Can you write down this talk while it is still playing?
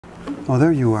Oh,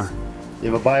 there you are.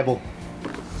 You have a Bible?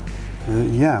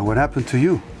 Yeah, what happened to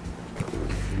you?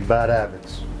 Bad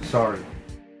habits. Sorry.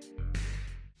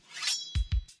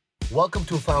 Welcome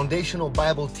to Foundational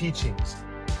Bible Teachings.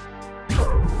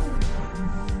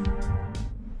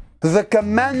 The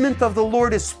commandment of the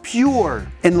Lord is pure,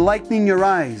 enlightening your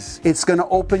eyes. It's going to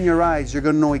open your eyes. You're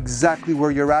going to know exactly where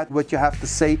you're at, what you have to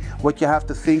say, what you have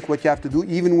to think, what you have to do,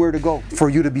 even where to go for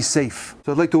you to be safe.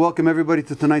 So I'd like to welcome everybody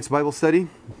to tonight's Bible study.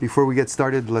 Before we get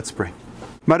started, let's pray.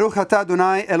 Baruch atah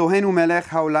Adonai Eloheinu melech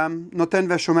haolam, noten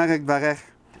v'shomer et dvarech,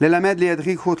 lelamed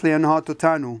li'adrichut li'anhat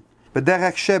otanu,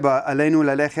 b'derech sheba aleinu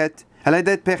lalechet,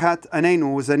 aladet pechat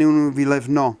anenu zaninu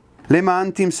v'levno.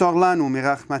 למען תמסור לנו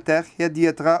מרחמתך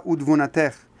ידיעתך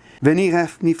ותבונתך ונראה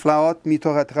נפלאות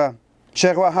מתורתך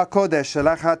שרוע הקודש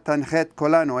שלך תנחת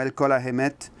כולנו אל כל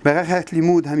האמת ברכת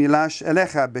לימוד המילש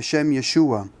אליך בשם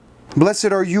ישוע.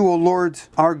 Blessed are you, O Lord,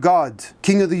 our God,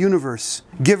 King of the universe,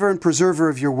 giver and preserver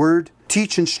of your word.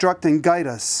 Teach, instruct, and guide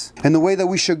us in the way that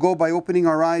we should go by opening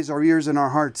our eyes, our ears, and our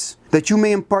hearts, that you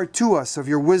may impart to us of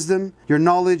your wisdom, your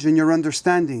knowledge, and your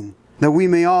understanding, that we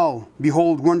may all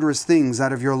behold wondrous things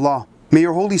out of your law. May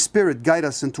your Holy Spirit guide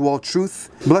us into all truth.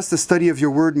 Bless the study of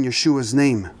your word in Yeshua's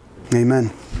name.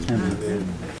 Amen. Amen.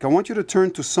 I want you to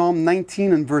turn to Psalm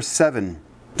 19 and verse 7.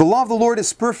 The law of the Lord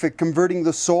is perfect, converting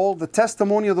the soul. The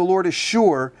testimony of the Lord is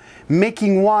sure,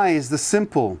 making wise the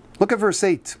simple. Look at verse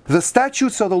 8. The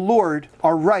statutes of the Lord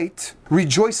are right,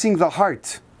 rejoicing the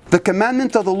heart. The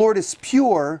commandment of the Lord is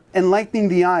pure, enlightening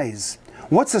the eyes.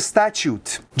 What's a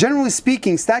statute? Generally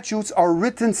speaking, statutes are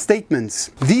written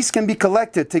statements. These can be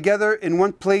collected together in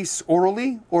one place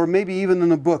orally or maybe even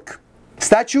in a book.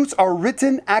 Statutes are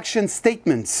written action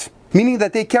statements, meaning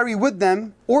that they carry with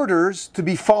them orders to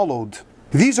be followed.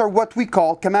 These are what we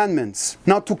call commandments.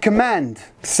 Now, to command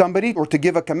somebody or to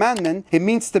give a commandment, it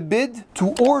means to bid,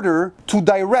 to order, to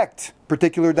direct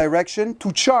particular direction,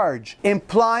 to charge,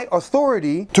 imply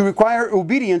authority, to require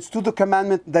obedience to the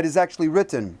commandment that is actually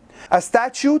written. A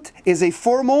statute is a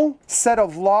formal set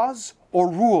of laws or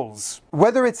rules.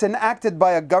 Whether it's enacted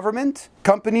by a government,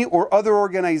 company, or other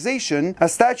organization, a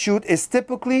statute is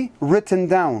typically written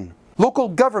down. Local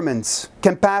governments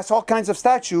can pass all kinds of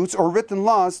statutes or written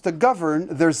laws to govern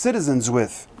their citizens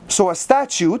with. So a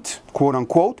statute, quote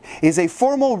unquote, is a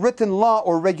formal written law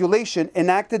or regulation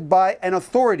enacted by an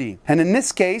authority. And in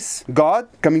this case, God,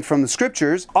 coming from the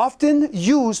scriptures, often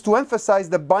used to emphasize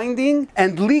the binding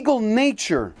and legal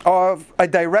nature of a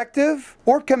directive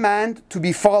or command to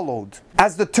be followed.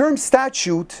 As the term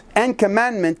statute and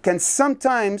commandment can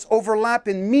sometimes overlap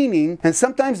in meaning, and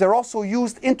sometimes they're also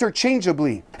used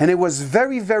interchangeably. And it was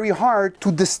very, very hard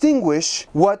to distinguish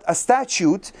what a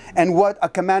statute and what a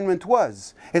commandment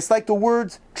was. It's like the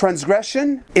words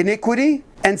transgression, iniquity,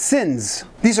 and sins.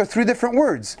 These are three different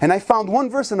words. And I found one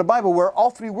verse in the Bible where all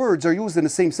three words are used in the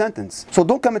same sentence. So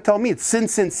don't come and tell me it's sin,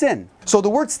 sin, sin. So the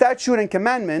word statute and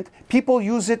commandment, people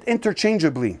use it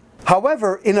interchangeably.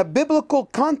 However, in a biblical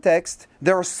context,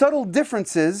 there are subtle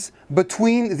differences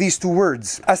between these two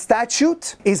words. A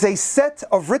statute is a set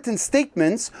of written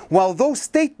statements, while those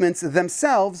statements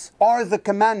themselves are the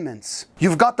commandments.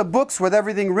 You've got the books with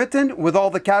everything written, with all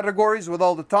the categories, with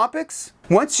all the topics.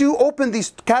 Once you open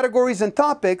these categories and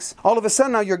topics, all of a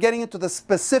sudden now you're getting into the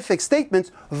specific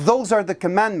statements. Those are the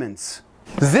commandments.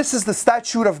 This is the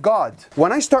statute of God.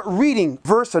 When I start reading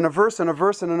verse and a verse and a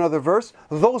verse and another verse,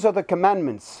 those are the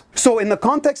commandments. So in the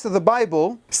context of the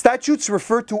Bible, statutes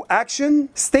refer to action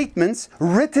statements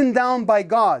written down by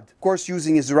God, of course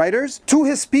using his writers, to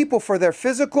his people for their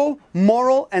physical,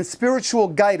 moral, and spiritual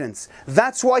guidance.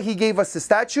 That's why he gave us the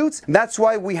statutes. That's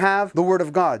why we have the Word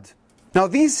of God. Now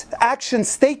these action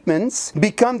statements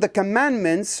become the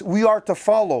commandments we are to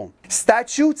follow.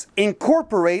 Statutes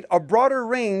incorporate a broader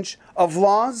range of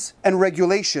laws and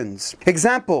regulations.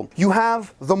 Example, you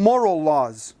have the moral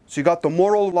laws. So you got the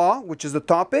moral law, which is the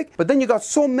topic, but then you got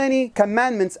so many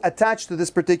commandments attached to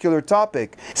this particular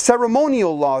topic.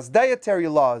 Ceremonial laws, dietary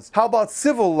laws. How about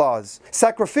civil laws,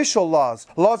 sacrificial laws,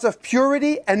 laws of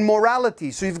purity and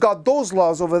morality? So you've got those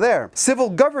laws over there. Civil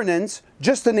governance,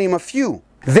 just to name a few.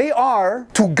 They are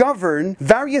to govern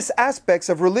various aspects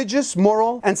of religious,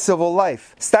 moral, and civil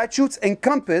life. Statutes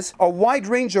encompass a wide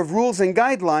range of rules and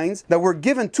guidelines that were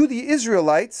given to the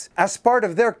Israelites as part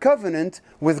of their covenant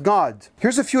with God.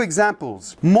 Here's a few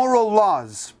examples. Moral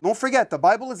laws. Don't forget, the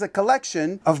Bible is a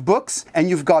collection of books, and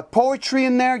you've got poetry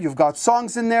in there, you've got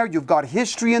songs in there, you've got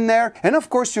history in there, and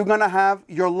of course you're going to have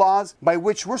your laws by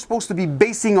which we're supposed to be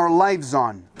basing our lives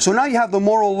on. So now you have the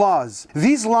moral laws.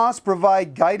 These laws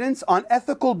provide guidance on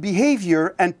ethical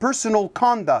behavior and personal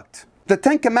conduct. The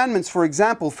 10 Commandments, for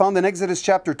example, found in Exodus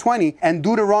chapter 20 and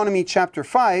Deuteronomy chapter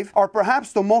 5, are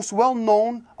perhaps the most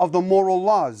well-known of the moral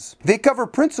laws. They cover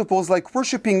principles like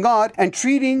worshiping God and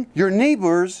treating your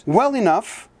neighbors well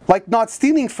enough, like not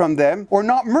stealing from them or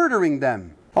not murdering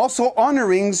them. Also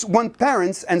honoring one's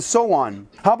parents and so on.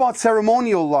 How about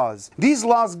ceremonial laws? These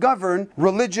laws govern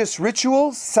religious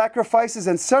rituals, sacrifices,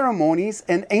 and ceremonies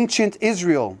in ancient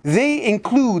Israel. They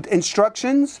include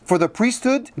instructions for the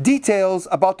priesthood, details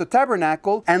about the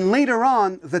tabernacle, and later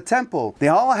on the temple. They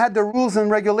all had their rules and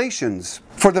regulations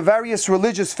for the various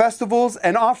religious festivals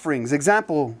and offerings.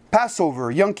 Example,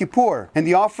 Passover, Yom Kippur, and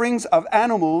the offerings of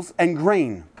animals and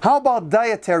grain. How about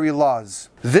dietary laws?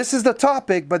 This is the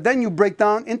topic, but then you break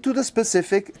down into the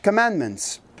specific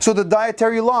commandments. So the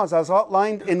dietary laws, as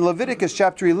outlined in Leviticus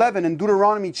chapter 11 and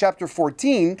Deuteronomy chapter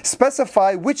 14,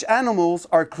 specify which animals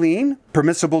are clean,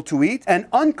 permissible to eat, and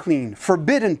unclean,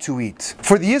 forbidden to eat.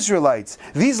 For the Israelites,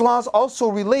 these laws also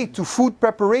relate to food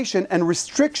preparation and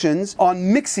restrictions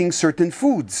on mixing certain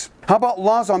foods. How about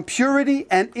laws on purity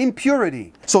and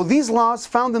impurity? So these laws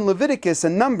found in Leviticus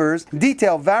and Numbers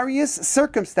detail various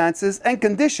circumstances and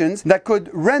conditions that could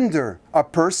render a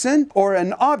person or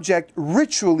an object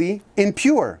ritually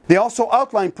impure. They also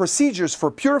outline procedures for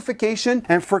purification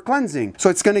and for cleansing. So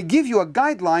it's going to give you a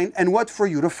guideline and what for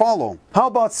you to follow. How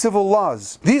about civil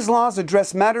laws? These laws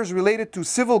address matters related to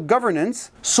civil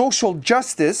governance, social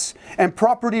justice, and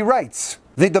property rights.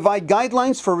 They divide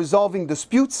guidelines for resolving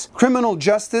disputes, criminal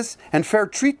justice, and fair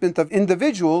treatment of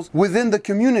individuals within the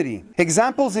community.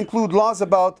 Examples include laws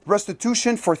about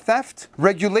restitution for theft,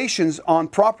 regulations on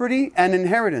property and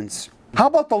inheritance. How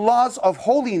about the laws of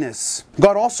holiness?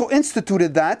 God also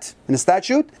instituted that in a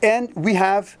statute, and we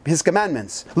have His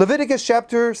commandments. Leviticus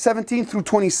chapter 17 through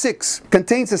 26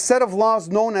 contains a set of laws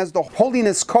known as the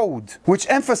Holiness Code, which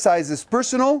emphasizes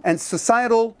personal and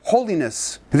societal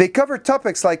holiness. They cover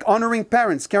topics like honoring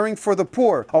parents, caring for the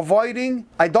poor, avoiding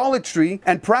idolatry,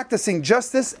 and practicing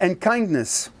justice and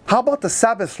kindness. How about the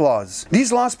Sabbath laws?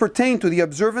 These laws pertain to the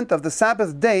observance of the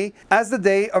Sabbath day as the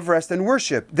day of rest and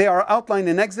worship. They are outlined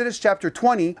in Exodus chapter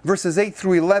 20, verses 8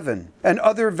 through 11, and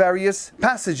other various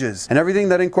passages, and everything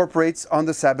that incorporates on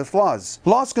the Sabbath laws.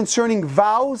 Laws concerning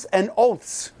vows and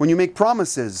oaths, when you make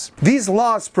promises. These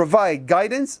laws provide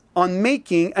guidance on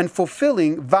making and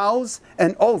fulfilling vows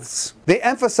and oaths. They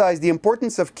emphasize the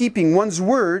importance of keeping one's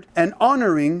word and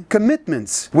honoring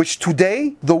commitments, which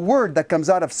today, the word that comes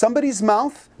out of somebody's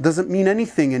mouth doesn't mean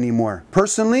anything anymore.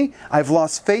 Personally, I've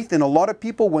lost faith in a lot of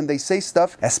people when they say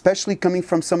stuff, especially coming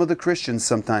from some of the Christians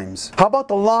sometimes. How about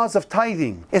the laws of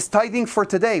tithing? Is tithing for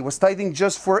today? Was tithing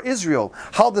just for Israel?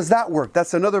 How does that work?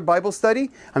 That's another Bible study.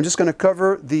 I'm just going to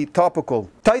cover the topical.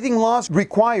 Tithing laws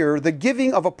require the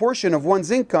giving of a portion of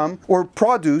one's income or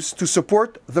produce to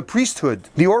support the priesthood,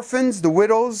 the orphans, the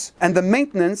widows, and the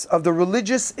maintenance of the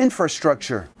religious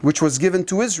infrastructure, which was given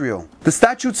to Israel. The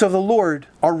statutes of the Lord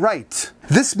are right.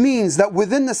 This means that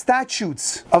within the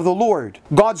statutes of the Lord,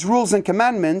 God's rules and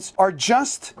commandments are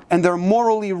just and they're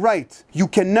morally right. You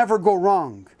can never go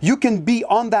wrong. You can be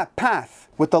on that path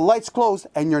with the lights closed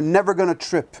and you're never going to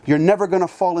trip. You're never going to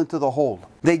fall into the hole.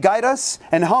 They guide us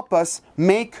and help us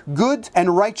make good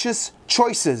and righteous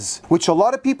choices, which a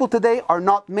lot of people today are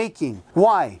not making.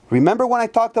 Why? Remember when I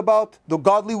talked about the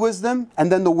godly wisdom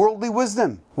and then the worldly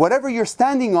wisdom? Whatever you're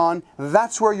standing on,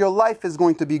 that's where your life is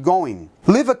going to be going.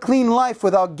 Live a clean life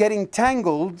without getting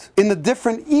tangled in the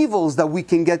different evils that we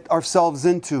can get ourselves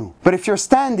into. But if you're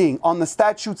standing on the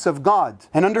statutes of God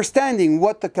and understanding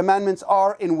what the commandments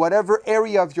are in whatever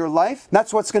area of your life,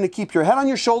 that's what's going to keep your head on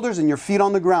your shoulders and your feet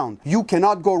on the ground. You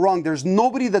cannot go wrong. There's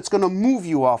nobody that's going to move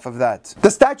you off of that. The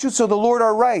statutes of the Lord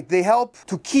are right. They help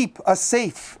to keep us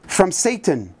safe from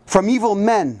Satan, from evil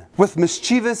men with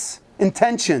mischievous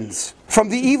intentions, from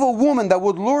the evil woman that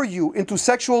would lure you into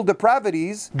sexual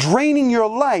depravities, draining your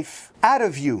life out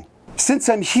of you. Since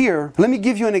I'm here, let me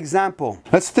give you an example.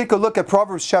 Let's take a look at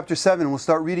Proverbs chapter 7. We'll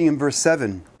start reading in verse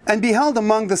 7. And beheld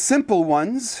among the simple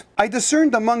ones, I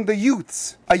discerned among the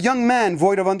youths, a young man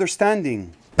void of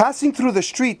understanding, passing through the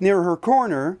street near her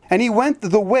corner, and he went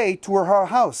the way to her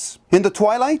house. In the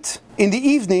twilight, in the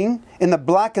evening, in the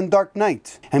black and dark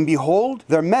night. And behold,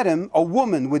 there met him a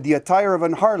woman with the attire of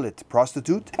an harlot,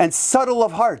 prostitute, and subtle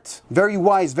of heart, very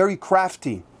wise, very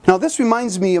crafty. Now this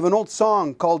reminds me of an old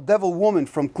song called Devil Woman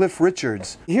from Cliff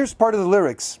Richards. Here's part of the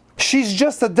lyrics. She's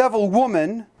just a devil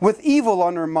woman with evil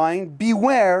on her mind.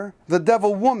 Beware the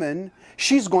devil woman,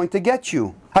 she's going to get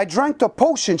you. I drank the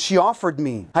potion she offered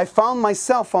me. I found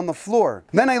myself on the floor.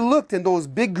 Then I looked in those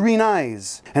big green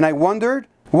eyes and I wondered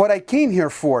what I came here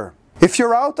for. If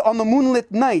you're out on the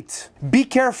moonlit night, be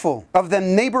careful of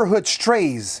them neighborhood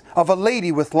strays of a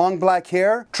lady with long black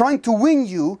hair trying to win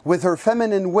you with her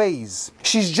feminine ways.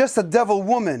 She's just a devil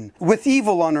woman with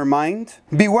evil on her mind.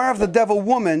 Beware of the devil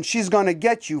woman, she's gonna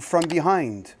get you from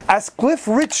behind. As Cliff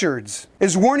Richards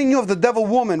is warning you of the devil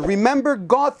woman, remember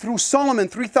God through Solomon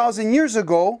 3,000 years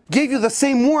ago gave you the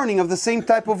same warning of the same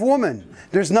type of woman.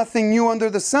 There's nothing new under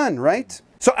the sun, right?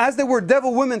 So as there were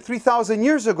devil women 3,000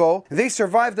 years ago, they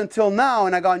survived until now,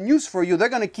 and I got news for you, they're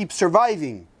going to keep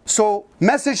surviving. So,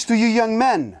 message to you young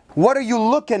men, what are you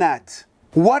looking at?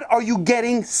 What are you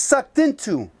getting sucked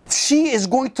into? She is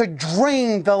going to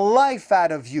drain the life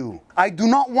out of you. I do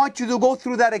not want you to go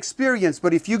through that experience,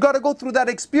 but if you got to go through that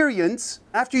experience,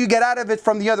 after you get out of it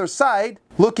from the other side,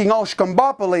 looking all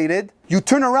scambopulated, you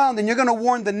turn around and you're going to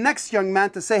warn the next young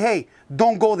man to say, hey,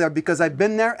 don't go there because I've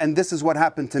been there and this is what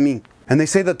happened to me. And they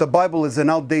say that the Bible is an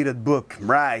outdated book.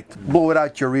 Right. Blow it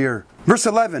out your ear. Verse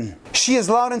 11. She is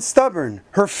loud and stubborn.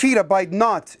 Her feet abide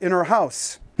not in her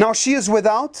house. Now she is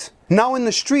without, now in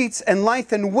the streets, and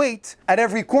lieth in wait at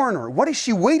every corner. What is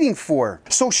she waiting for?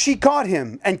 So she caught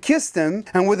him and kissed him,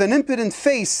 and with an impudent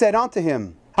face said unto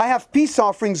him, I have peace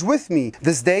offerings with me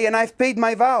this day, and I have paid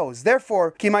my vows.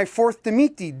 Therefore came I forth to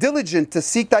meet thee, diligent to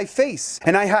seek thy face,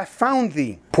 and I have found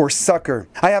thee. Poor sucker.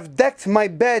 I have decked my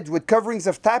bed with coverings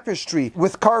of tapestry,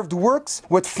 with carved works,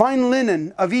 with fine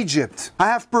linen of Egypt. I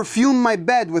have perfumed my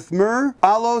bed with myrrh,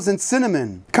 aloes, and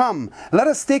cinnamon. Come, let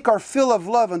us take our fill of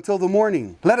love until the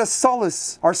morning. Let us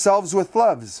solace ourselves with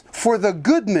loves. For the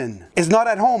goodman is not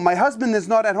at home. My husband is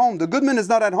not at home. The goodman is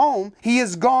not at home. He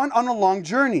is gone on a long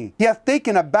journey. He hath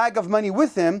taken a bag of money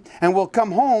with him, and will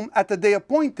come home at the day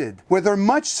appointed. With her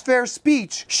much fair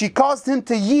speech, she caused him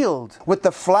to yield. With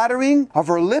the flattering of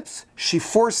her lips, she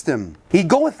forced him. He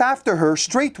goeth after her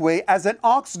straightway as an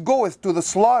ox goeth to the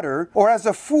slaughter, or as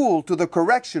a fool to the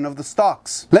correction of the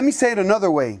stocks. Let me say it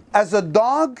another way. As a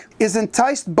dog is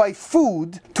enticed by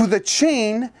food to the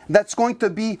chain that's going to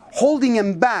be holding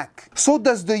him back, so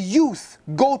does the youth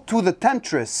go to the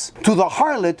temptress, to the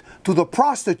harlot, to the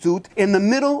prostitute in the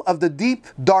middle of the deep,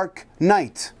 dark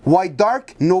night. Why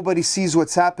dark? Nobody sees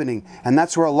what's happening, and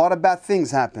that's where a lot of bad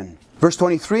things happen. Verse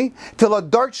 23, till a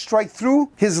dart strike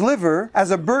through his liver, as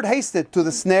a bird hasteth to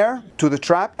the snare, to the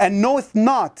trap, and knoweth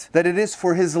not that it is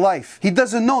for his life. He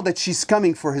doesn't know that she's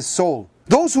coming for his soul.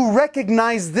 Those who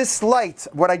recognize this light,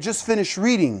 what I just finished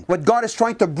reading, what God is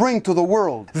trying to bring to the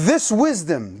world, this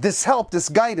wisdom, this help, this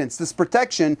guidance, this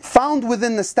protection found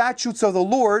within the statutes of the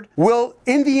Lord will,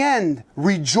 in the end,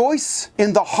 rejoice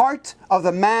in the heart of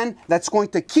the man that's going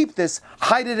to keep this,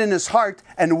 hide it in his heart,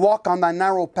 and walk on that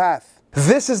narrow path.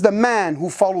 This is the man who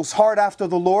follows hard after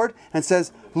the Lord and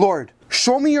says, Lord,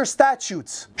 show me your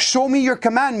statutes, show me your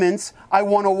commandments, I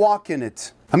want to walk in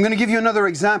it. I'm going to give you another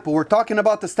example. We're talking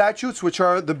about the statutes, which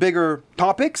are the bigger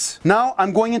topics. Now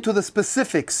I'm going into the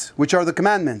specifics, which are the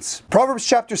commandments. Proverbs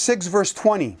chapter 6, verse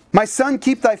 20. My son,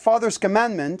 keep thy father's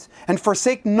commandment, and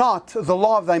forsake not the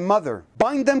law of thy mother.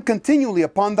 Bind them continually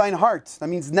upon thine heart. That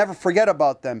means never forget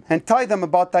about them. And tie them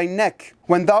about thy neck.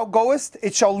 When thou goest,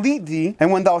 it shall lead thee,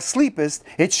 and when thou sleepest,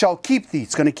 it shall keep thee.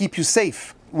 It's going to keep you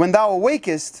safe. When thou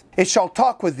awakest, it shall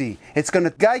talk with thee. It's going to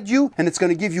guide you, and it's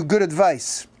going to give you good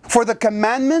advice. For the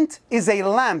commandment is a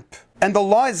lamp, and the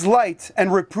law is light,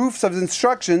 and reproofs of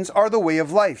instructions are the way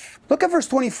of life. Look at verse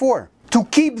 24. To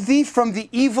keep thee from the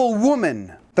evil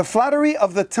woman, the flattery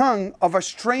of the tongue of a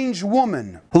strange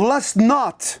woman. Lust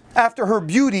not after her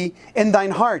beauty in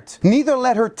thine heart, neither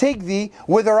let her take thee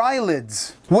with her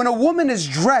eyelids. When a woman is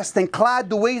dressed and clad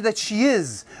the way that she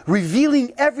is,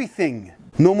 revealing everything,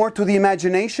 no more to the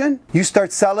imagination, you start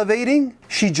salivating,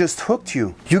 she just hooked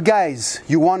you. You guys,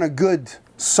 you want a good,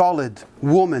 solid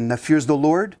woman that fears the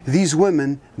Lord? These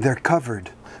women, they're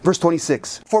covered. Verse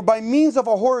 26. For by means of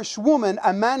a whorish woman,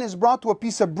 a man is brought to a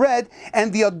piece of bread,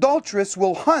 and the adulteress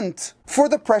will hunt for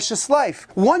the precious life.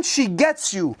 Once she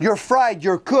gets you, you're fried,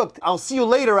 you're cooked. I'll see you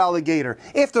later, alligator,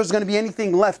 if there's going to be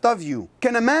anything left of you.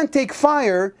 Can a man take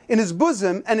fire in his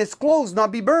bosom and his clothes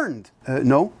not be burned?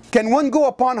 No. Can one go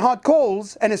upon hot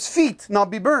coals and his feet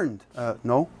not be burned?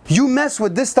 No. You mess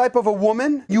with this type of a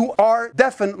woman, you are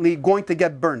definitely going to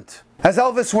get burnt. As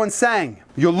Elvis once sang,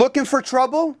 you're looking for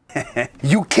trouble?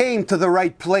 You came to the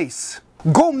right place.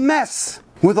 Go mess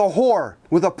with a whore,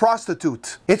 with a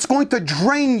prostitute. It's going to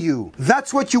drain you.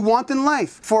 That's what you want in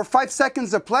life. For 5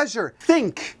 seconds of pleasure,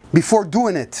 think before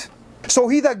doing it. So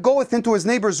he that goeth into his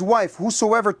neighbor's wife,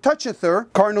 whosoever toucheth her,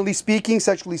 carnally speaking,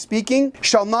 sexually speaking,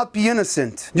 shall not be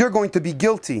innocent. You're going to be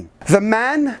guilty. The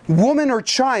man, woman, or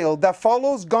child that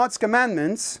follows God's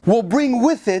commandments will bring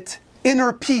with it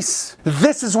inner peace.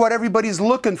 This is what everybody's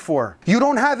looking for. You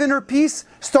don't have inner peace?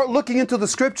 Start looking into the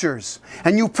scriptures.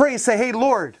 And you pray and say, hey,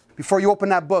 Lord, before you open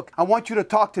that book, I want you to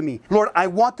talk to me. Lord, I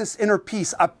want this inner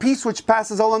peace, a peace which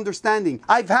passes all understanding.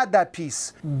 I've had that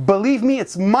peace. Believe me,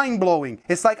 it's mind-blowing.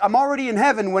 It's like I'm already in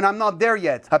heaven when I'm not there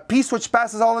yet. A peace which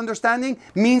passes all understanding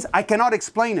means I cannot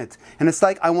explain it. And it's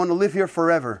like I want to live here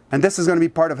forever. And this is going to be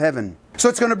part of heaven. So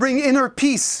it's going to bring inner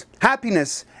peace,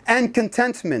 happiness, and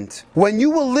contentment. When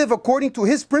you will live according to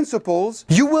His principles,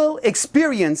 you will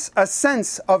experience a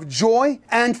sense of joy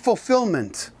and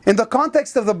fulfillment. In the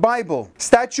context of the Bible,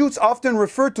 statutes often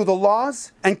refer to the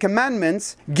laws and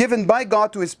commandments given by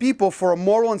God to His people for a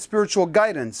moral and spiritual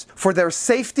guidance, for their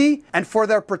safety and for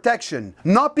their protection.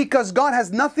 Not because God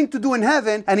has nothing to do in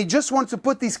heaven and He just wants to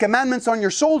put these commandments on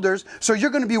your shoulders so you're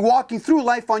going to be walking through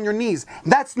life on your knees.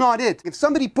 That's not it. If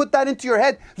somebody put that into your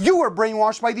head, you were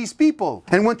brainwashed by these people.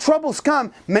 And when troubles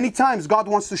come, many times God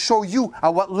wants to show you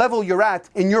at what level you're at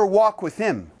in your walk with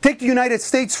Him. Take the United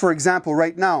States, for example,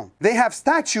 right now. They have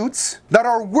statutes that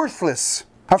are worthless.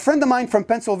 A friend of mine from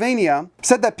Pennsylvania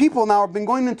said that people now have been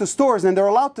going into stores and they're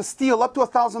allowed to steal up to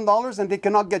 $1,000 and they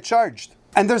cannot get charged.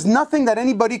 And there's nothing that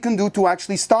anybody can do to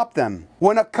actually stop them.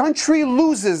 When a country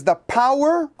loses the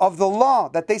power of the law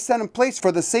that they set in place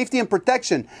for the safety and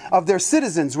protection of their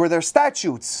citizens, where their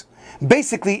statutes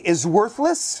basically is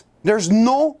worthless, there's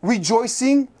no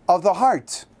rejoicing of the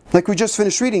heart. Like we just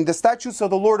finished reading, the statutes of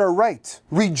the Lord are right,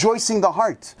 rejoicing the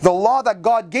heart. The law that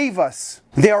God gave us,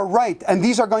 they are right, and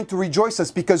these are going to rejoice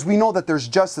us because we know that there's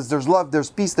justice, there's love,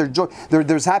 there's peace, there's joy,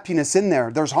 there's happiness in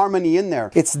there, there's harmony in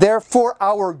there. It's there for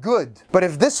our good. But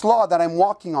if this law that I'm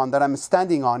walking on, that I'm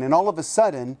standing on, and all of a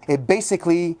sudden, it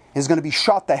basically is going to be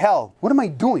shot to hell, what am I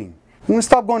doing? I'm going to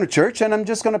stop going to church and I'm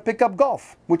just going to pick up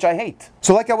golf, which I hate.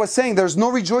 So like I was saying, there's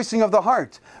no rejoicing of the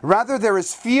heart. Rather, there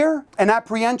is fear and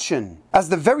apprehension. As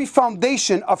the very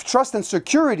foundation of trust and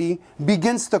security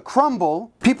begins to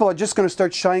crumble, people are just going to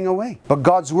start shying away. But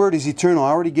God's word is eternal. I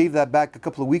already gave that back a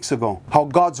couple of weeks ago. How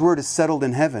God's word is settled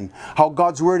in heaven. How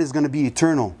God's word is going to be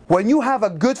eternal. When you have a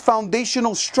good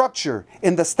foundational structure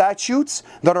in the statutes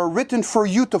that are written for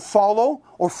you to follow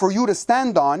or for you to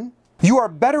stand on, you are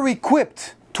better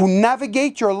equipped to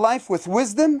navigate your life with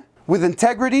wisdom, with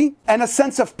integrity, and a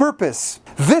sense of purpose.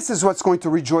 This is what's going to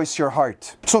rejoice your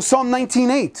heart. So Psalm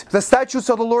 19:8, the statutes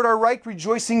of the Lord are right,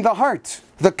 rejoicing the heart.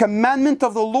 The commandment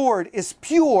of the Lord is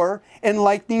pure,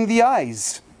 enlightening the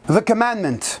eyes. The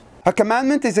commandment. A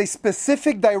commandment is a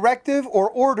specific directive or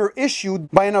order issued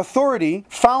by an authority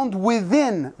found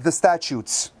within the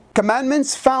statutes.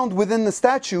 Commandments found within the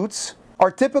statutes are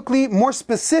typically more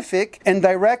specific and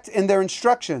direct in their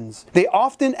instructions. They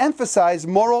often emphasize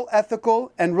moral,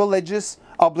 ethical, and religious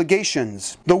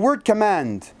obligations. The word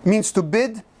command means to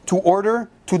bid, to order,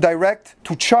 to direct,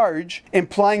 to charge,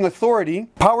 implying authority,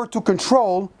 power to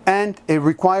control, and it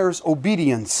requires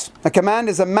obedience. A command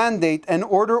is a mandate, an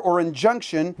order or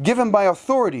injunction given by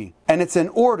authority, and it's an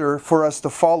order for us to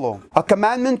follow. A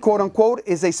commandment, quote unquote,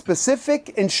 is a specific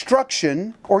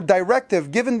instruction or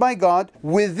directive given by God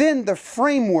within the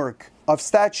framework of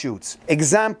statutes.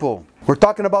 Example, we're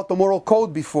talking about the moral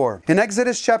code before. In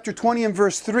Exodus chapter 20 and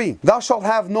verse 3, thou shalt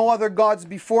have no other gods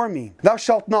before me. Thou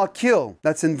shalt not kill.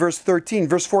 That's in verse 13.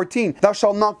 Verse 14, thou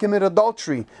shalt not commit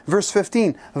adultery. Verse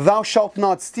 15, thou shalt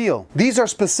not steal. These are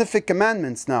specific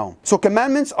commandments now. So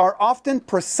commandments are often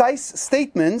precise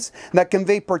statements that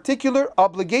convey particular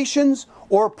obligations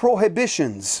or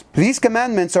prohibitions. These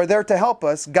commandments are there to help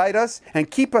us, guide us,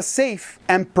 and keep us safe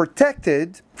and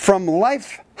protected from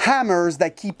life hammers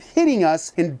that keep hitting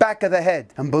us in back of the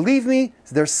head. And believe me,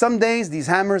 there's some days these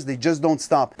hammers, they just don't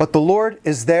stop. But the Lord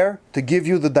is there to give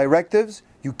you the directives.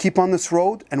 You keep on this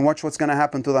road and watch what's going to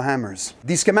happen to the hammers.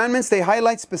 These commandments, they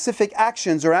highlight specific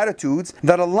actions or attitudes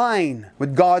that align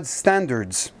with God's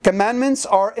standards. Commandments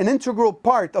are an integral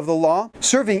part of the law,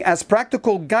 serving as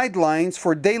practical guidelines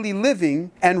for daily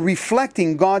living and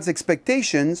reflecting God's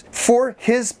expectations for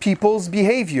His people's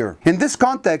behavior. In this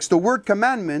context, the word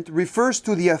commandment refers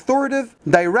to the authoritative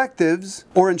directives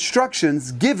or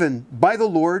instructions given by the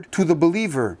Lord to the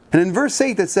believer. And in verse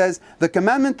 8 it says, the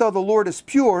commandment of the Lord is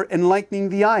pure,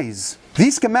 enlightening the eyes.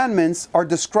 These commandments are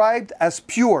described as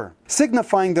pure,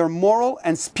 signifying their moral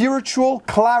and spiritual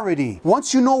clarity.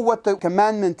 Once you know what the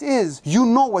commandment is, you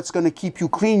know what's going to keep you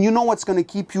clean. You know what's going to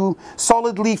keep you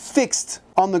solidly fixed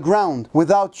on the ground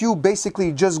without you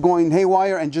basically just going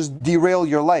haywire and just derail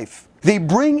your life. They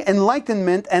bring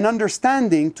enlightenment and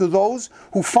understanding to those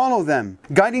who follow them,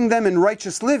 guiding them in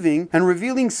righteous living and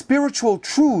revealing spiritual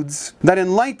truths that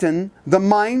enlighten the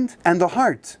mind and the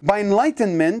heart. By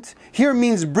enlightenment, here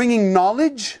means bringing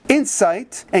knowledge,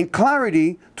 insight, and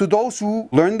clarity to those who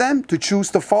learn them to choose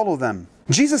to follow them.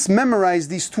 Jesus memorized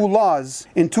these two laws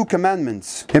in two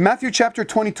commandments. In Matthew chapter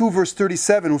 22 verse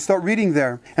 37, we'll start reading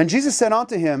there. And Jesus said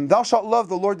unto him, Thou shalt love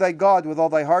the Lord thy God with all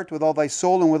thy heart, with all thy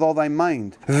soul, and with all thy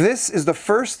mind. This is the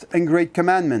first and great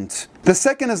commandment. The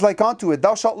second is like unto it,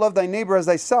 Thou shalt love thy neighbor as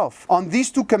thyself. On these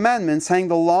two commandments hang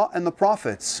the law and the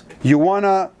prophets. You want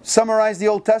to summarize the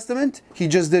Old Testament? He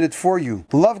just did it for you.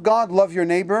 Love God, love your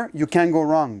neighbor, you can't go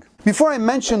wrong. Before I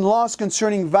mention laws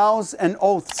concerning vows and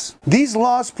oaths, these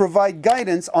laws provide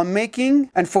guidance on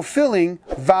making and fulfilling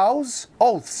vows,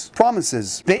 oaths,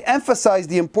 promises. They emphasize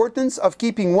the importance of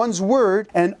keeping one's word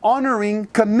and honoring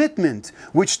commitment,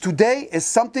 which today is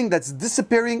something that's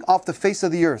disappearing off the face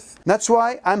of the earth. That's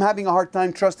why I'm having a hard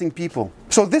time trusting people.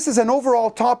 So this is an overall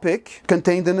topic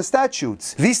contained in the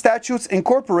statutes. These statutes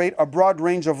incorporate a broad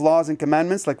range of laws and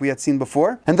commandments like we had seen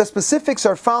before, and the specifics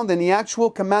are found in the actual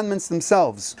commandments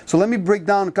themselves. So let me break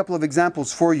down a couple of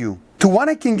examples for you. To what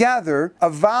I can gather, a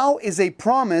vow is a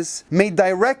promise made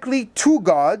directly to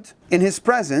God in His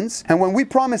presence, and when we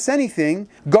promise anything,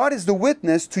 God is the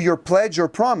witness to your pledge or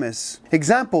promise.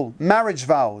 Example, marriage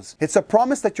vows. It's a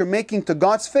promise that you're making to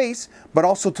God's face, but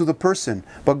also to the person.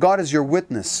 But God is your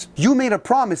witness. You made a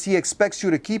promise, He expects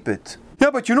you to keep it. Yeah,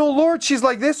 but you know, Lord, she's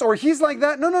like this or he's like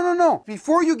that. No.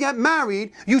 Before you get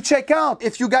married, you check out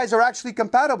if you guys are actually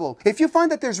compatible. If you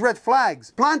find that there's red flags,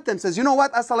 plant them. Says, you know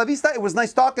what, hasta la vista, it was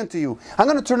nice talking to you. I'm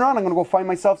going to turn around, I'm going to go find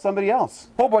myself somebody else.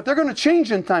 Oh, but they're going to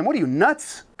change in time. What are you,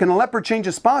 nuts? Can a leopard change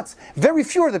his spots? Very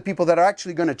few are the people that are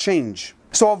actually going to change.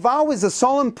 So a vow is a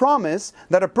solemn promise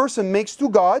that a person makes to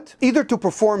God, either to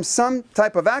perform some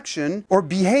type of action or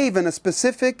behave in a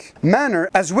specific manner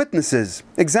as witnesses.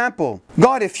 Example,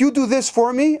 God, if you do this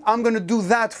for me, I'm going to do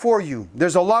that for you.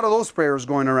 There's a lot of those prayers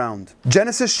going around.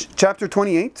 Genesis chapter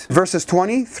 28, verses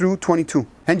 20 through 22.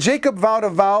 And Jacob vowed a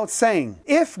vow, saying,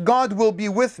 If God will be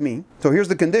with me, so here's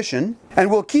the condition, and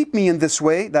will keep me in this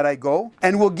way that I go,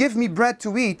 and will give me bread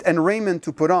to eat and raiment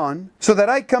to put on, so that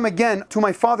I come again to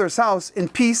my father's house in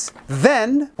peace,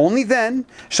 then, only then,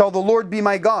 shall the Lord be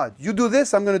my God. You do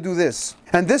this, I'm going to do this.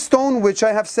 And this stone which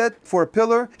I have set for a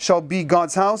pillar shall be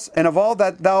God's house, and of all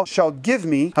that thou shalt give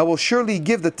me, I will surely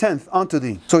give the 10th unto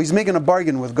thee. So he's making a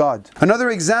bargain with God.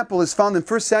 Another example is found in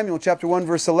 1 Samuel chapter 1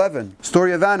 verse 11.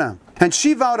 Story of Anna. And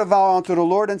she vowed a vow unto the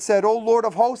Lord and said, O Lord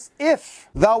of hosts, if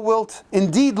thou wilt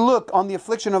indeed look on the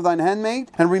affliction of thine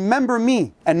handmaid, and remember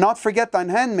me, and not forget thine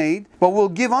handmaid, but will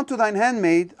give unto thine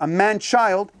handmaid a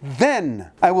man-child,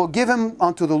 then I will give him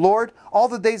unto the Lord all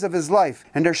the days of his life,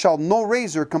 and there shall no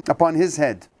razor come upon his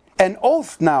head. An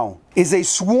oath now is a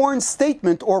sworn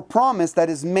statement or promise that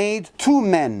is made to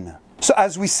men. So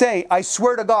as we say, I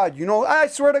swear to God, you know, I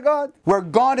swear to God, where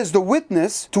God is the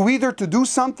witness to either to do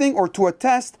something or to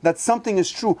attest that something is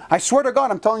true. I swear to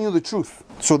God, I'm telling you the truth.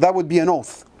 So that would be an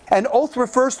oath. An oath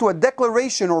refers to a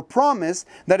declaration or promise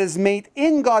that is made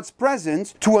in God's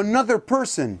presence to another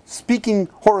person, speaking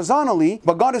horizontally,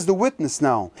 but God is the witness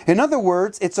now. In other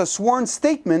words, it's a sworn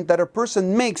statement that a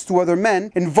person makes to other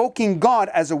men, invoking God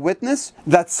as a witness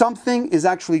that something is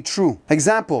actually true.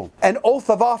 Example, an oath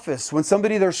of office, when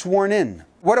somebody they're sworn in.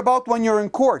 What about when you're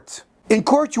in court? In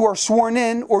court, you are sworn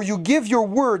in, or you give your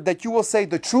word that you will say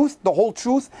the truth, the whole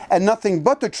truth, and nothing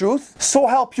but the truth. So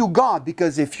help you God,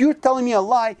 because if you're telling me a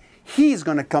lie, He's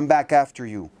going to come back after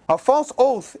you. A false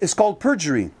oath is called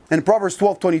perjury. In Proverbs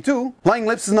 12:22, lying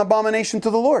lips is an abomination to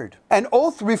the Lord. An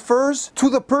oath refers to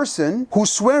the person who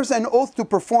swears an oath to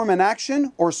perform an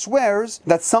action or swears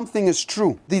that something is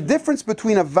true. The difference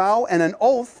between a vow and an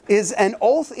oath is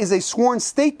a sworn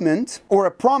statement or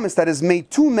a promise that is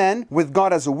made to men with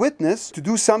God as a witness to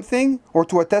do something or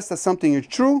to attest that something is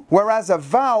true, whereas a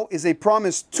vow is a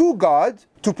promise to God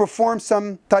to perform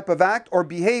some type of act or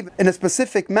behave in a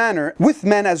specific manner with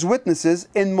men as witnesses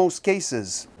in most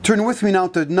cases. Turn with me now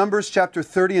to Numbers chapter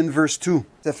 30 and verse 2.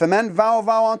 If a man vow a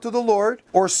vow unto the Lord,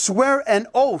 or swear an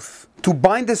oath to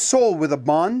bind his soul with a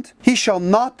bond, he shall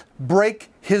not break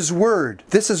his word.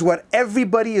 This is what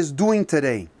everybody is doing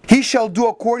today. He shall do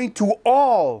according to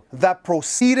all that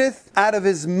proceedeth out of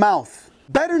his mouth.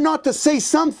 Better not to say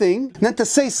something than to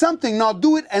say something, not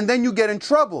do it, and then you get in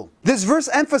trouble. This verse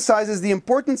emphasizes the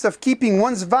importance of keeping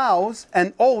one's vows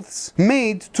and oaths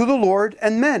made to the Lord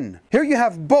and men. Here you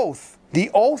have both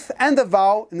the oath and the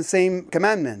vow in the same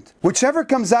commandment. Whichever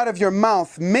comes out of your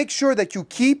mouth, make sure that you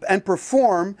keep and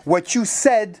perform what you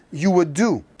said you would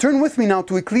do. Turn with me now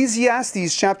to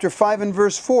Ecclesiastes chapter 5 and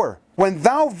verse 4. When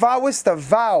thou vowest a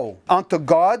vow unto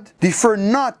God, defer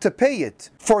not to pay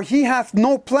it. For he hath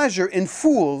no pleasure in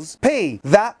fools. Pay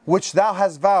that which thou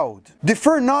hast vowed.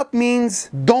 Defer not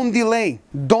means don't delay,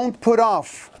 don't put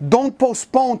off, don't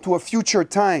postpone to a future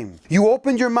time. You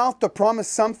opened your mouth to promise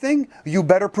something, you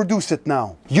better produce it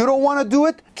now. You don't want to do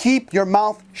it? Keep your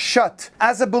mouth shut.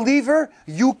 As a believer,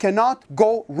 you cannot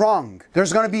go wrong.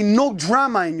 There's going to be no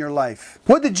drama in your life.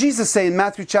 What did Jesus say in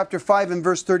Matthew chapter 5 and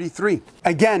verse 33?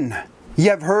 Again, ye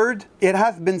have heard, it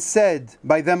hath been said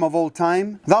by them of old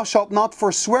time, thou shalt not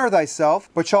forswear thyself,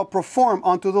 but shalt perform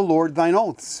unto the Lord thine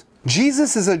oaths.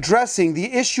 Jesus is addressing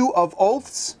the issue of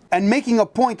oaths and making a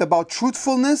point about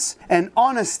truthfulness and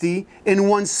honesty in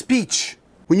one's speech.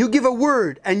 When you give a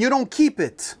word and you don't keep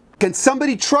it, can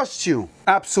somebody trust you?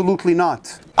 Absolutely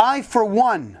not. I, for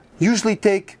one, usually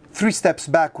take 3 steps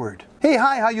backward. Hey,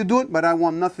 hi, how you doing? But I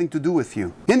want nothing to do with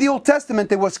you. In the Old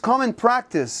Testament, it was common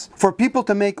practice for people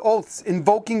to make oaths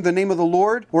invoking the name of the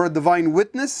Lord or a divine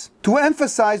witness to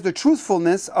emphasize the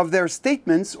truthfulness of their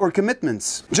statements or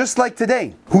commitments. Just like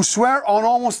today, who swear on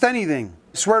almost anything.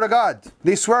 Swear to God.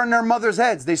 They swear on their mother's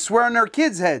heads. They swear on their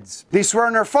kids' heads. They swear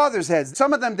on their father's heads.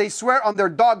 Some of them, they swear on their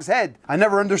dog's head. I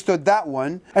never understood that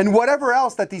one. And whatever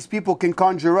else that these people can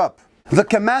conjure up. The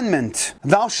commandment,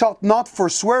 thou shalt not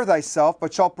forswear thyself,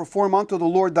 but shalt perform unto the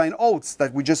Lord thine oaths,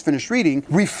 that we just finished reading,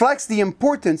 reflects the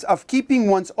importance of keeping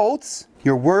one's oaths,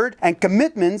 your word, and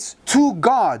commitments to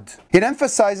God. It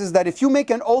emphasizes that if you make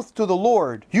an oath to the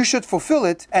Lord, you should fulfill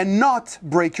it and not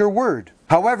break your word.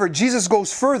 However, Jesus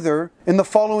goes further in the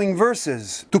following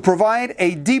verses to provide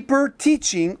a deeper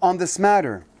teaching on this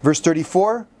matter. Verse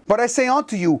 34, but I say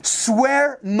unto you,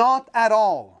 swear not at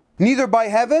all, neither by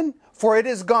heaven, for it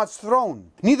is God's throne,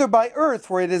 neither by earth,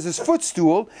 for it is his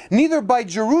footstool, neither by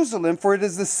Jerusalem, for it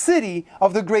is the city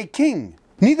of the great king.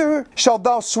 Neither shalt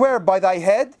thou swear by thy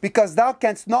head, because thou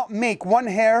canst not make one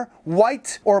hair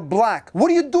white or black. What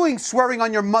are you doing swearing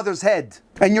on your mother's head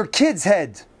and your kid's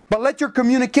head? But let your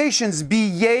communications be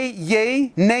yea,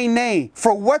 yea, nay, nay.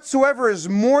 For whatsoever is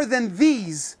more than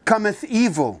these cometh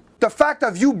evil. The fact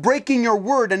of you breaking your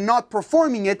word and not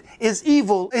performing it is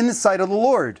evil in the sight of the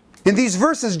Lord. In these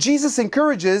verses, Jesus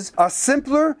encourages a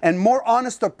simpler and more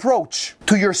honest approach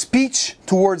to your speech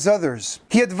towards others.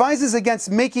 He advises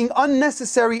against making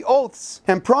unnecessary oaths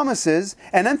and promises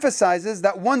and emphasizes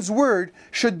that one's word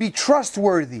should be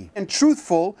trustworthy and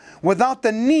truthful without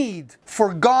the need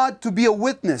for God to be a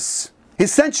witness.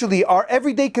 Essentially, our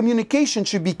everyday communication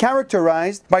should be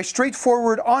characterized by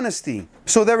straightforward honesty.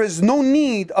 So there is no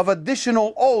need of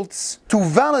additional oaths to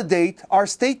validate our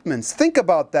statements. Think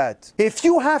about that. If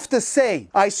you have to say,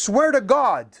 I swear to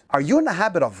God, are you in the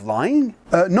habit of lying?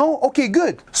 No? Okay,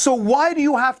 good. So why do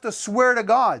you have to swear to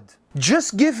God?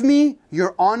 Just give me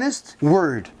your honest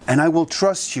word and I will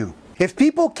trust you. If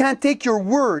people can't take your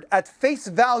word at face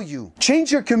value,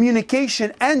 change your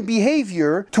communication and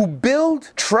behavior to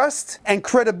build trust and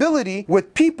credibility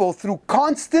with people through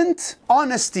constant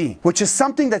honesty, which is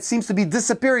something that seems to be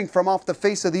disappearing from off the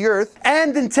face of the earth,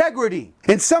 and integrity.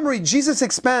 In summary, Jesus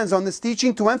expands on this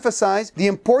teaching to emphasize the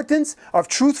importance of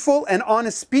truthful and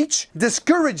honest speech,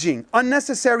 discouraging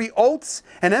unnecessary oaths,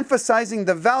 and emphasizing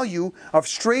the value of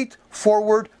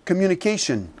straightforward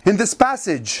communication. In this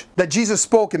passage that Jesus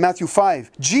spoke in Matthew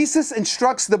 5, Jesus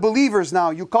instructs the believers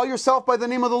now, you call yourself by the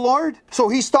name of the Lord? So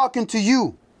he's talking to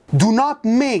you. Do not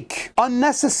make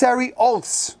unnecessary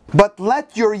oaths, but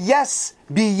let your yes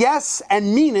be yes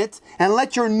and mean it, and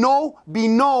let your no be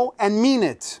no and mean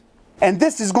it. And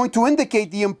this is going to indicate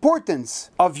the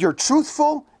importance of your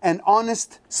truthful and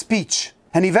honest speech.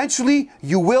 And eventually,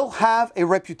 you will have a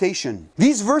reputation.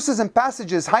 These verses and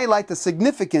passages highlight the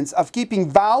significance of keeping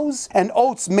vows and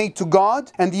oaths made to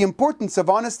God and the importance of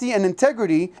honesty and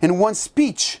integrity in one's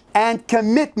speech and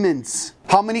commitments.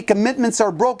 How many commitments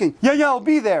are broken? Yeah, I'll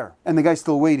be there. And the guy's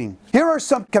still waiting. Here are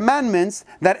some commandments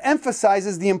that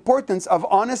emphasizes the importance of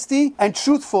honesty and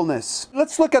truthfulness.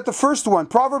 Let's look at the first one.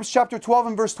 Proverbs chapter 12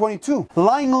 and verse 22.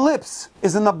 Lying lips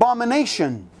is an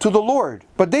abomination to the Lord,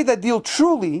 but they that deal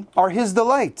truly are his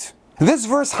delight. This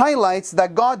verse highlights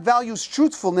that God values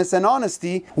truthfulness and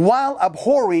honesty while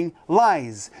abhorring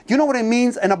lies. Do you know what it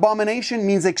means? An abomination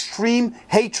means extreme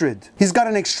hatred. He's got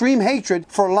an extreme hatred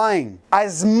for lying.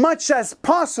 As much as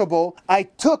possible, I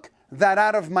took that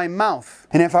out of my mouth.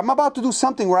 And if I'm about to do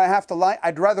something where I have to lie,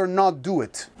 I'd rather not do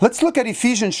it. Let's look at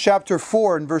Ephesians chapter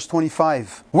 4 and verse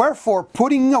 25. Wherefore,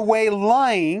 putting away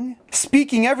lying,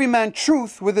 speaking every man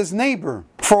truth with his neighbor,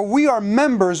 for we are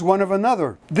members one of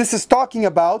another. This is talking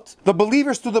about the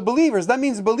believers to the believers. That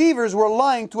means believers were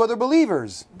lying to other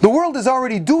believers. The world is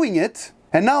already doing it.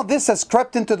 And now this has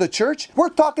crept into the church. We're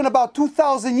talking about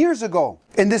 2,000 years ago.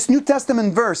 In this New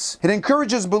Testament verse, it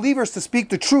encourages believers to speak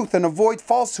the truth and avoid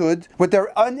falsehood with their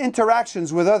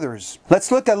interactions with others.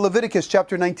 Let's look at Leviticus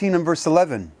chapter 19 and verse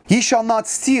 11. Ye shall not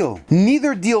steal,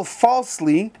 neither deal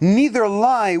falsely, neither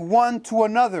lie one to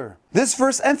another. This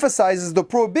verse emphasizes the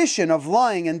prohibition of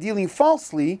lying and dealing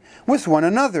falsely with one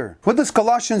another. What does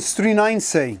Colossians 3:9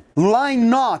 say? Lie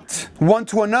not one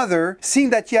to another, seeing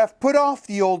that ye have put off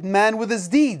the old man with his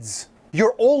deeds.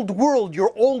 Your old world,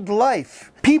 your old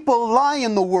life. People lie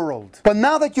in the world. But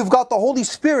now that you've got the Holy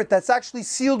Spirit that's actually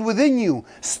sealed within you,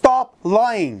 stop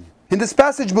lying. In this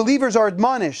passage, believers are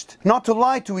admonished not to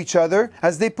lie to each other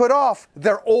as they put off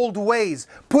their old ways.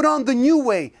 Put on the new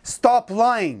way. Stop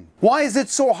lying. Why is it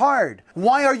so hard?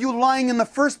 Why are you lying in the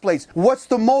first place? What's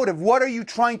the motive? What are you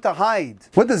trying to hide?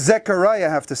 What does Zechariah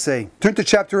have to say? Turn to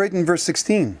chapter 8 and verse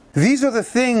 16. These are the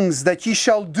things that ye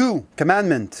shall do.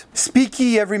 Commandment. Speak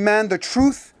ye every man the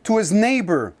truth to his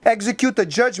neighbor. Execute the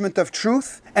judgment of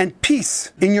truth and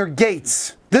peace in your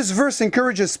gates. This verse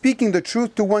encourages speaking the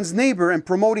truth to one's neighbor and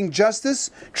promoting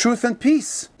justice, truth, and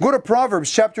peace. Go to Proverbs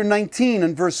chapter 19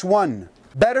 and verse 1.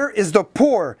 Better is the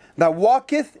poor that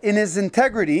walketh in his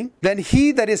integrity than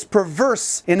he that is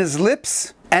perverse in his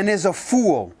lips and is a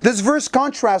fool. This verse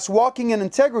contrasts walking in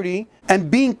integrity and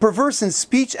being perverse in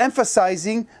speech,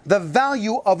 emphasizing the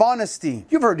value of honesty.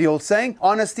 You've heard the old saying,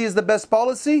 honesty is the best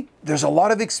policy. There's a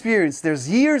lot of experience. There's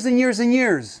years and years and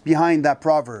years behind that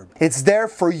proverb. It's there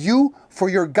for you, for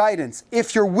your guidance,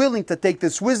 if you're willing to take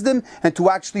this wisdom and to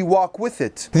actually walk with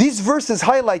it. These verses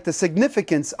highlight the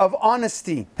significance of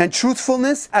honesty and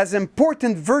truthfulness as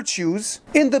important virtues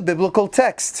in the biblical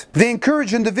text. They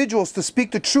encourage individuals to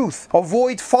speak the truth,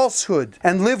 avoid falsehood,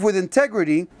 and live with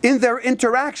integrity in their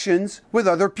interactions with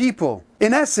other people.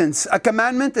 In essence, a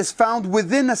commandment is found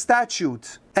within a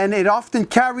statute, and it often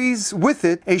carries with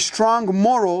it a strong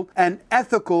moral and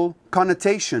ethical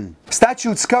connotation.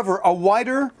 Statutes cover a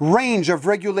wider range of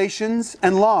regulations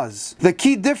and laws. The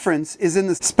key difference is in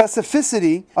the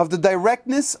specificity of the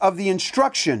directness of the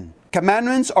instruction.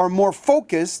 Commandments are more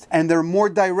focused and they're more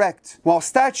direct, while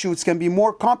statutes can be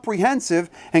more comprehensive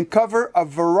and cover a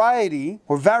variety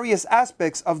or various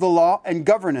aspects of the law and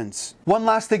governance. One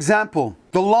last example,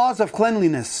 the laws of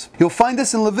cleanliness. You'll find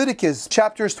this in Leviticus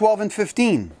chapters 12 and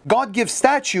 15. God gives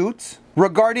statutes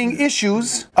regarding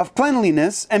issues of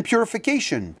cleanliness and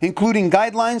purification, including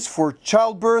guidelines for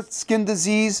childbirth, skin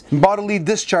disease, and bodily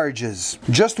discharges.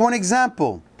 Just one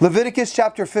example, Leviticus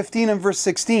chapter 15 and verse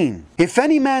 16. If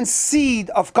any man's seed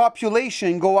of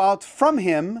copulation go out from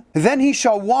him, then he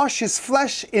shall wash his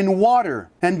flesh in water,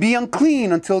 and be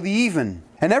unclean until the even.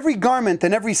 And every garment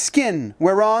and every skin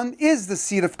whereon is the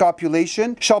seed of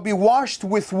copulation shall be washed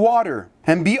with water,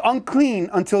 and be unclean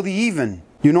until the even.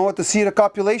 You know what the seed of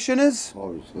copulation is?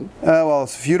 Obviously. Well,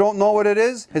 if you don't know what it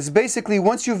is, it's basically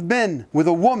once you've been with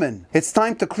a woman, it's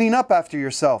time to clean up after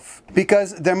yourself.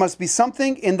 Because there must be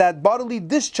something in that bodily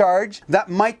discharge that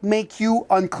might make you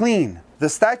unclean. The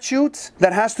statute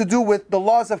that has to do with the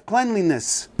laws of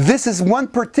cleanliness. This is one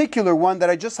particular one that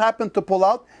I just happened to pull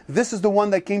out. This is the one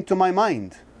that came to my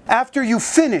mind. After you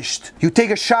finished, you take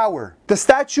a shower. The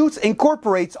statutes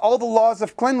incorporates all the laws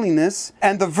of cleanliness,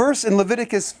 and the verse in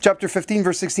Leviticus chapter 15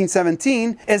 verse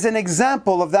 16-17 is an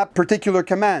example of that particular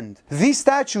command. These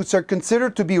statutes are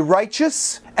considered to be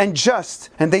righteous and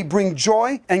just, and they bring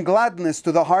joy and gladness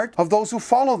to the heart of those who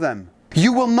follow them.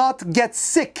 You will not get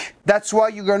sick. That's why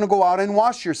you're going to go out and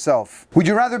wash yourself. Would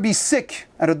you rather be sick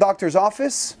at a doctor's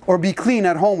office or be clean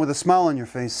at home with a smile on your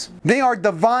face? They are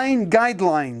divine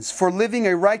guidelines for living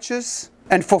a righteous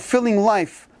and fulfilling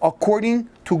life according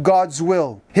to God's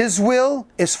will. His will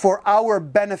is for our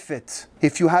benefit,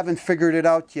 if you haven't figured it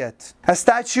out yet. A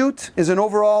statute is an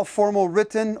overall formal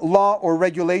written law or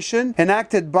regulation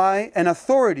enacted by an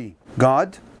authority,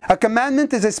 God. A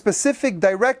commandment is a specific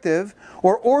directive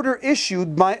or order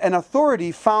issued by an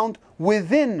authority found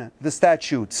within the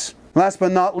statutes. Last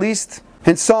but not least,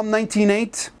 in Psalm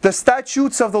 19:8, the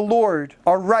statutes of the Lord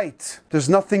are right. There's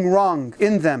nothing wrong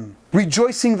in them.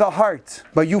 Rejoicing the heart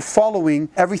by you following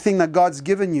everything that God's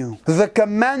given you. The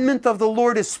commandment of the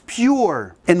Lord is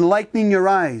pure, enlightening your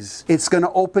eyes. It's going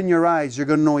to open your eyes. You're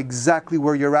going to know exactly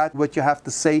where you're at, what you have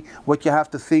to say, what you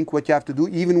have to think, what you have to do,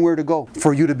 even where to go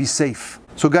for you to be safe.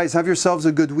 So guys, have yourselves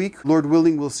a good week. Lord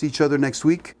willing, we'll see each other next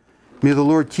week. May the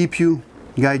Lord keep you,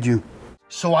 guide you.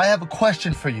 So I have a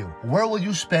question for you. Where will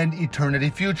you spend eternity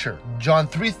future? John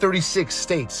 3:36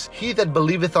 states, "He that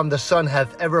believeth on the Son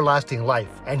hath everlasting life,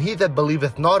 and he that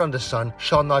believeth not on the Son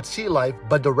shall not see life,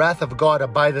 but the wrath of God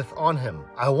abideth on him."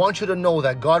 I want you to know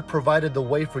that God provided the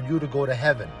way for you to go to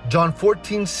heaven. John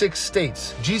 14:6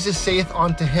 states, "Jesus saith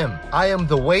unto him, I am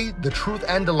the way, the truth,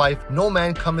 and the life. No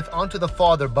man cometh unto the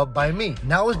Father but by me."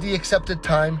 Now is the accepted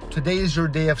time. Today is your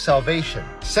day of salvation.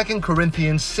 2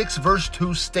 Corinthians 6 verse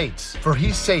 2 states, "For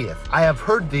he saith, I have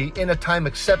heard thee in a time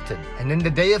accepted, and in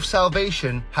the day of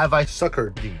salvation have I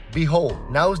succored thee. Behold,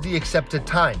 now is the accepted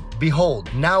time. Behold,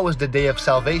 now is the day of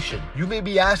salvation." You may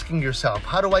be asking yourself,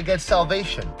 how do I get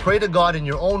salvation? Pray to God in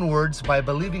your own words by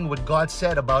believing what God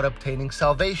said about obtaining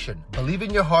salvation. Believe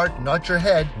in your heart, not your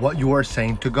head, what you are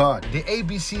saying to God. The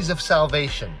ABCs of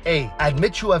salvation. A.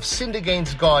 Admit you have sinned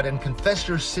against God and confess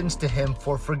your sins to Him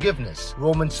for forgiveness.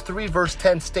 Romans 3 verse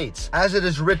 10 states, "As it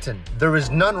is written, there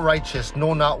is none righteous,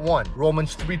 no not one."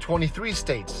 Romans 3:23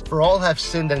 states, "For all have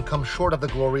sinned and come short of the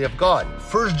glory of God."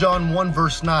 1 John 1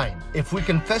 verse 9, "If we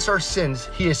confess our sins,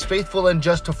 He is faithful and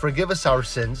just to forgive us our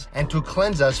sins and to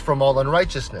cleanse us from all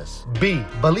unrighteousness." B.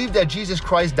 Believe that Jesus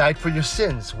Christ died for your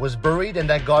sins, was buried, and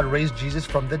that God raised Jesus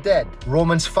from the dead.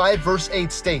 Romans 5 verse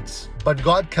 8 states, "But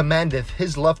God commandeth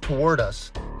His love toward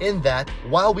us, in that,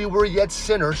 while we were yet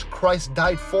sinners, Christ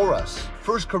died for us."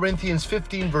 1 Corinthians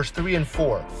 15 verse 3 and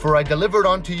 4, "For I delivered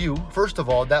unto you, first of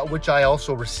all, that which I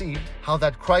also received, how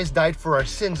that Christ died for our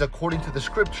sins according to the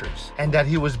Scriptures, and that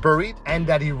He was buried, and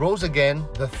that He rose again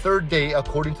the third day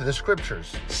according to the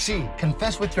Scriptures." C.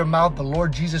 Confess with your mouth the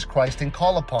Lord Jesus Christ and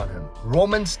call upon Him.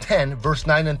 Romans 10 verse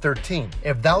 9 and 13,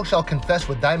 "If thou shalt confess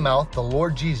with thy mouth the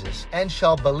Lord Jesus, and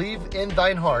shalt believe in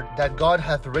thine heart that God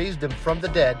hath raised Him from the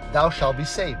dead, thou shalt be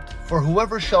saved. For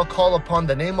whoever shall call upon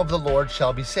the name of the Lord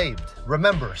shall be saved."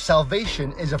 Remember,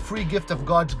 salvation is a free gift of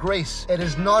God's grace. It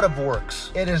is not of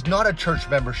works. It is not a church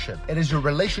membership. It is your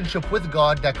relationship with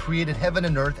God that created heaven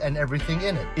and earth and everything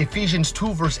in it. Ephesians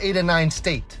 2 verse 8 and 9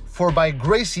 state, "For by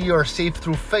grace ye are saved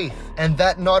through faith, and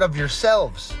that not of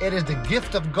yourselves. It is the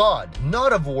gift of God,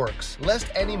 not of works, lest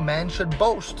any man should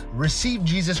boast." Receive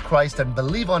Jesus Christ and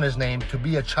believe on His name to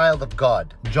be a child of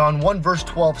God. John 1 verse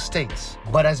 12 states,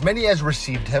 "But as many as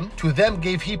received Him, to them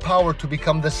gave He power to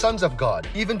become the sons of God,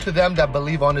 even to them that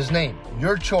believe on His name."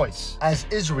 Your choice. As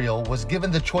Israel was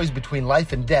given the choice between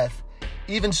life and death,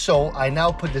 even so I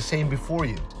now put the same before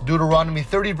you. Deuteronomy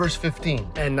 30 verse 15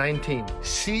 and 19,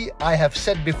 "See, I have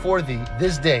set before thee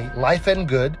this day life and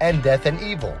good, and death and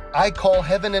evil. I call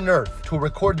heaven and earth to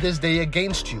record this day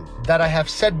against you, that I have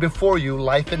set before you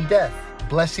life and death,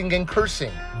 blessing and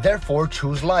cursing. Therefore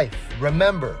choose life."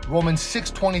 Remember, Romans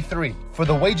 6:23, "For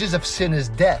the wages of sin is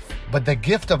death, but the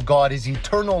gift of God is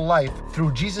eternal life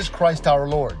through Jesus Christ our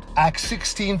Lord." Acts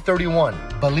 16:31,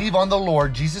 "Believe on the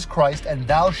Lord Jesus Christ, and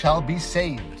thou shalt be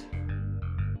saved."